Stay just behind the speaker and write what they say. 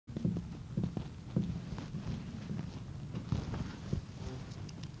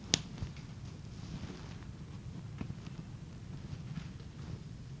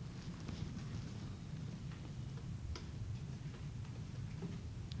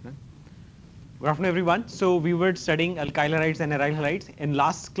Good afternoon, everyone. So we were studying alkyl halides and aryl halides. In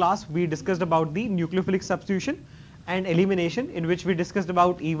last class, we discussed about the nucleophilic substitution and elimination, in which we discussed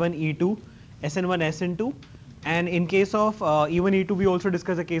about E1, E2, SN1, SN2, and in case of E1, E2, we also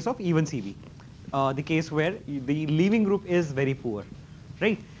discussed the case of E1, CB, the case where the leaving group is very poor,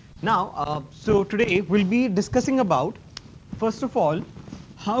 right? Now, so today we'll be discussing about, first of all,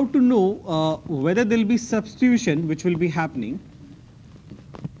 how to know whether there will be substitution which will be happening,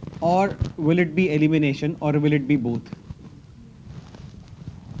 or will it be elimination, or will it be both?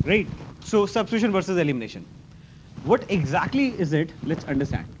 Right? So substitution versus elimination. What exactly is it? Let's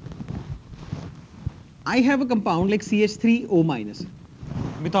understand. I have a compound like CH3O minus,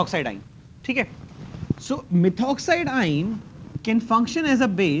 methoxide ion. Okay? So methoxide ion can function as a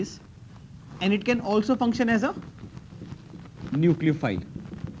base, and it can also function as a nucleophile.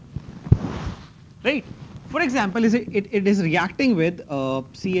 Right? For example, it is reacting with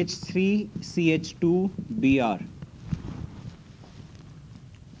CH3 CH2 Br.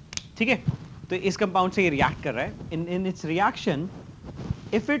 ठीक है? तो इस compound से ये react कर रहा है. In its reaction,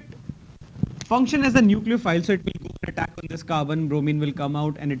 if it function as a nucleophile, so it will go and attack on this carbon, bromine will come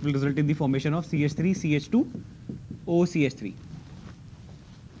out, and it will result in the formation of CH3 CH2 OCH3.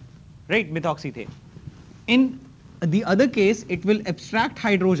 Right? Methoxy थे. In the other case, it will abstract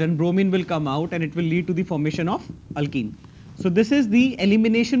hydrogen, bromine will come out, and it will lead to the formation of alkene. So this is the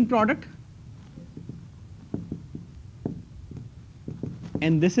elimination product,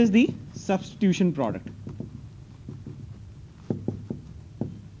 and this is the substitution product.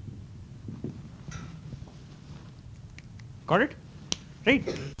 Got it?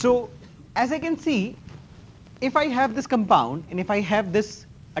 Right? So as I can see, if I have this compound and if I have this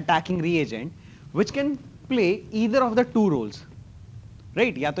attacking reagent which can play either of the two roles,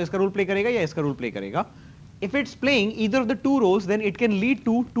 right? या तो इसका role play करेगा या इसका role play करेगा. If it's playing either of the two roles, then it can lead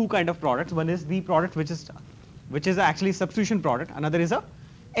to two kind of products. One is the product which is actually substitution product. Another is a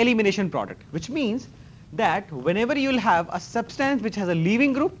elimination product, which means that whenever you'll have a substance which has a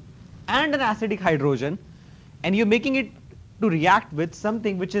leaving group and an acidic hydrogen, and you're making it to react with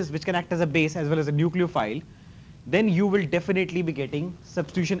something which can act as a base as well as a nucleophile, then you will definitely be getting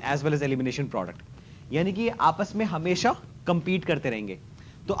substitution as well as elimination product. यानी कि आपस में हमेशा compete करते रहेंगे,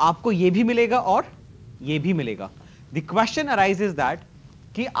 तो आपको ये भी मिलेगा और ये भी मिलेगा. The question arises that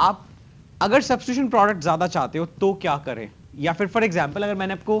कि आप अगर substitution product ज़्यादा चाहते हो तो क्या करें, या फिर for example अगर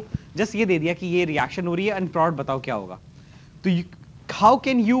मैंने आपको just ये दे दिया कि ये reaction हो रही है and product बताओ क्या होगा, तो how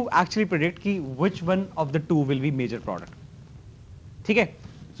can you actually predict कि which one of the two will be major product? ठीक है?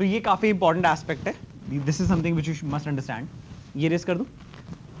 So ये काफी important aspect है. This is something which you must understand. ये रेस कर दूं?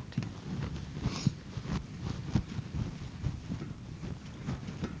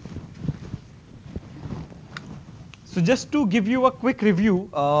 So just to give you a quick review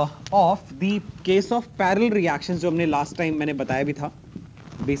of the case of parallel reactions, जो हमने last time मैंने बताया भी था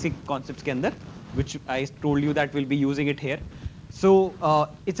basic concepts के अंदर, which I told you that we'll be using it here. So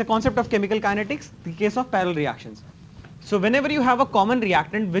it's a concept of chemical kinetics, the case of parallel reactions. So whenever you have a common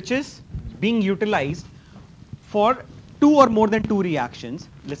reactant which is being utilized for two or more than two reactions,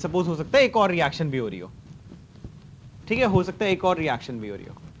 let's suppose हो सकता है एक और reaction भी हो रही हो, ठीक है? हो सकता है एक और reaction भी हो रही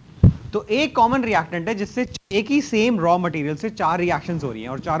हो. तो एक कॉमन रिएक्टेंट है जिससे एक ही सेम रॉ मटेरियल से चार रिएक्शंस हो रही हैं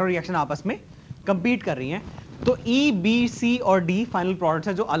और चारों रिएक्शन आपस में कंपीट कर रही हैं. तो E, B, C और D फाइनल प्रोडक्ट्स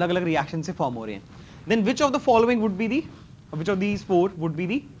हैं जो अलग अलग रिएक्शन से फॉर्म हो रहे हैं. Then which of the following would be the, which of these four would be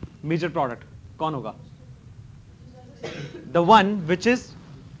the major product? कौन होगा? The one which is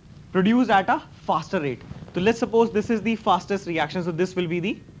produced at a faster rate. तो let's suppose this is the fastest reaction, so this will be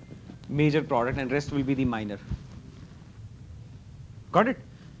the major product and rest will be the minor. Got it?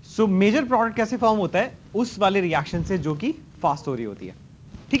 So major product कैसे form होता है? उस वाले reaction से जो कि fast हो रही होती है.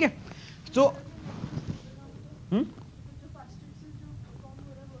 ठीक है? सो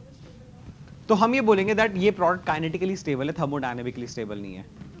तो हम ये बोलेंगे दैट ये प्रोडक्ट काइनेटिकली स्टेबल है, थर्मोडायनेमिकली स्टेबल नहीं है.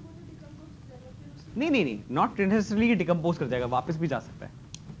 नहीं, नॉट नेसेसरली डिकम्पोज कर जाएगा, वापस भी जा सकता है,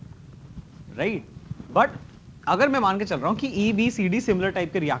 राइट? बट अगर मैं मान के चल रहा हूं कि E, B, C, D similar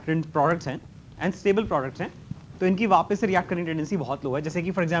type के रिएक्टेंट प्रोडक्ट्स हैं एंड स्टेबल प्रोडक्ट्स हैं, तो इनकी वापस से रिएक्ट करने की टेंडेंसी बहुत लो है. जैसे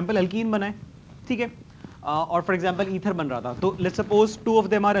कि फॉर एग्जांपल अल्कीन बना है, ठीक है, और फॉर एग्जांपल ईथर बन रहा था, तो let's suppose two of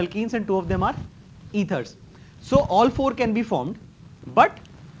them are alkenes and two of them are ethers. So all four can be formed, but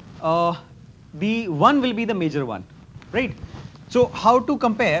the one will be the major one, right? So how to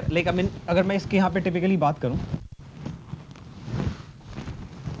compare, like I mean अगर मैं इसके यहाँ पे typically बात करूं,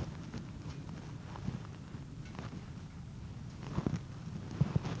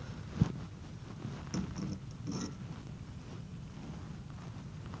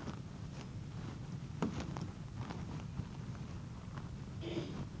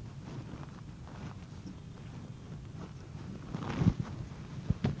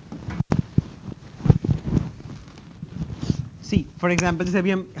 for example जैसे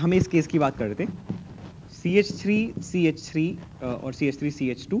अभी हमें इस केस की बात कर रहे थे, CH3 CH3 और CH3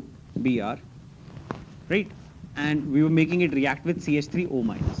 CH2 Br, right, and we were making it react with CH3O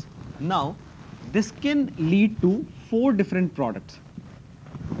minus. Now this can lead to 4 different products.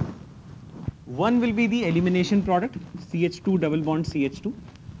 One will be the elimination product, CH2 double bond CH2.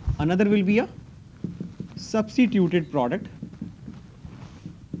 Another will be a substituted product.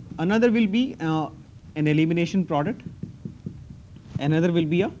 Another will be an elimination product. Another will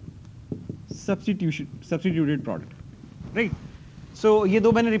be a substituted product, right? So ये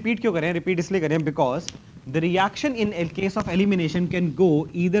दो मैंने repeat क्यों करें? Repeat इसलिए करें because the reaction in case of elimination can go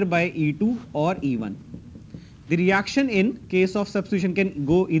either by E2 or E1. The reaction in case of substitution can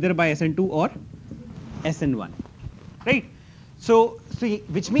go either by SN2 or SN1, right? So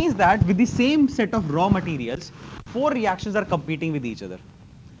which means that with the same set of raw materials, 4 reactions are competing with each other.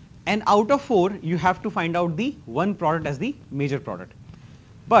 And out of 4, you have to find out the one product as the major product.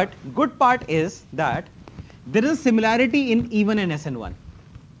 But good part is that there is a similarity in E1 and SN1.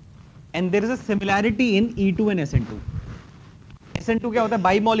 And there is a similarity in E2 and SN2. SN2 क्या होता है?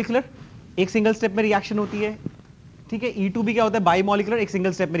 Bimolecular, एक single step में reaction होती है, ठीक है? E2 भी क्या होता है? Bimolecular, एक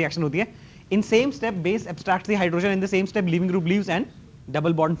single step में reaction होती है. In same step, base abstracts the hydrogen. In the same step, leaving group leaves and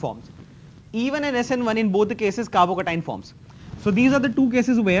double bond forms. E1 and SN1 in both the cases, carbocation forms. So these are the two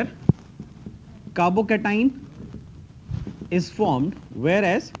cases where carbocation is formed,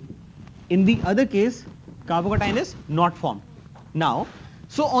 whereas in the other case, carbocation is not formed. Now,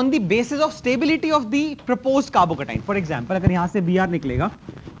 so on the basis of stability of the proposed carbocation, for example, अगर यहाँ से Br निकलेगा,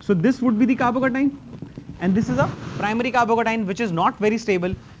 so this would be the carbocation, and this is a primary carbocation which is not very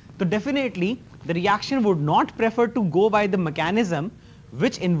stable. So definitely, the reaction would not prefer to go by the mechanism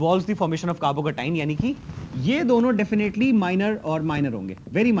which involves the formation of carbocation, यानी कि ये दोनों definitely minor और minor होंगे,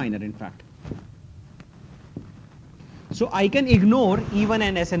 very minor in fact. So I can ignore E1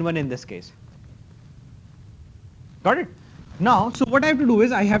 and SN1 in this case. Got it? Now, so what I have to do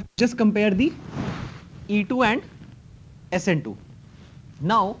is I have to just compare the E2 and SN2.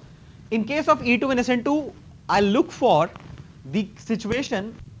 Now, in case of E2 and SN2, I'll look for the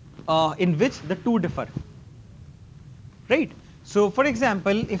situation in which the two differ, right? So for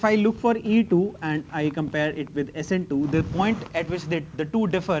example, if I look for E2 and I compare it with SN2, the point at which the two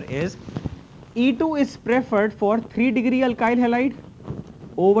differ is E2 is preferred for 3-degree alkyl halide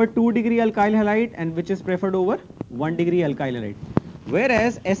over 2-degree alkyl halide, and which is preferred over 1-degree alkyl halide,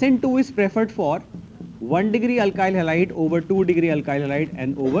 whereas SN2 is preferred for 1-degree alkyl halide over 2-degree alkyl halide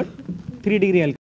and over 3-degree alkyl